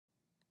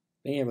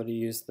Being able to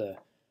use the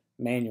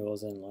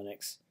manuals in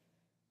Linux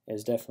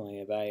is definitely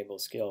a valuable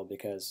skill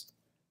because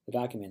the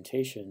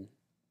documentation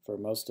for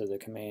most of the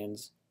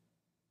commands,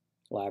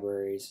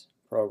 libraries,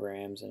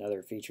 programs, and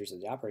other features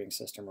of the operating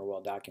system are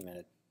well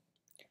documented.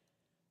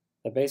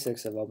 The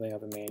basics of opening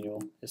up a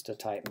manual is to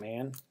type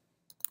man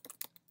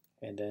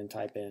and then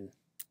type in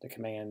the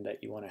command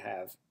that you want to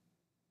have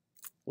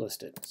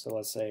listed. So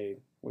let's say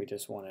we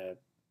just want to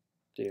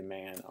do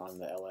man on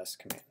the ls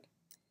command.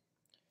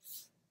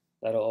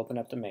 That'll open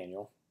up the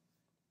manual.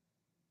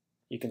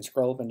 You can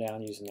scroll up and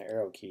down using the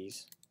arrow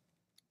keys,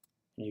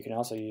 and you can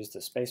also use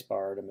the space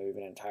bar to move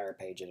an entire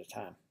page at a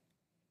time.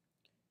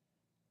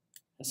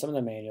 And some of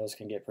the manuals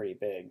can get pretty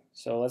big,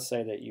 so let's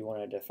say that you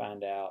wanted to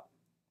find out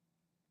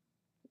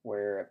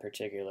where a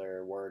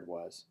particular word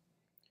was.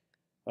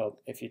 Well,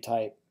 if you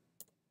type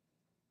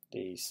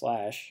the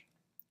slash,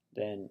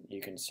 then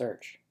you can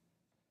search.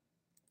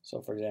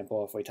 So for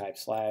example, if we type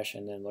slash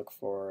and then look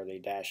for the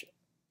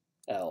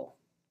 -L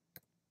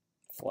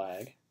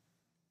flag,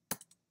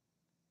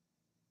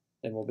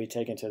 then we'll be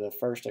taken to the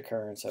first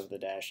occurrence of the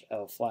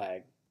 -L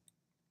flag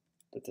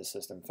that the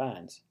system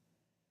finds.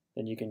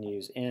 Then you can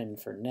use N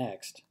for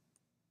next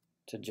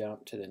to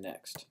jump to the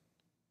next.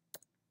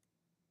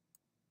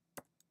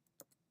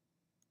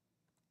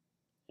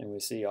 And we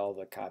see all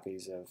the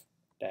copies of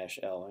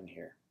 -L in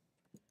here.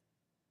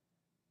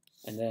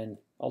 And then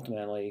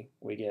ultimately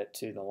we get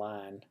to the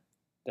line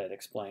that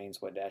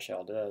explains what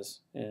 -L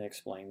does, and it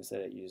explains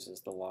that it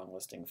uses the long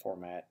listing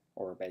format,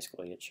 or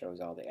basically it shows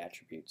all the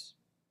attributes.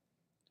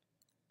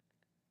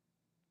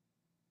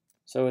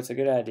 So it's a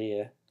good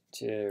idea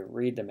to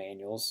read the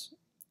manuals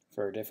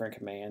for different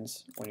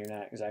commands when you're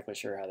not exactly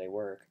sure how they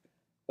work,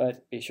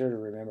 but be sure to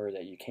remember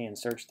that you can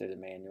search through the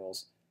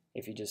manuals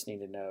if you just need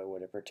to know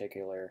what a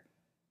particular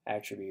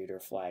attribute or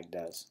flag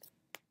does.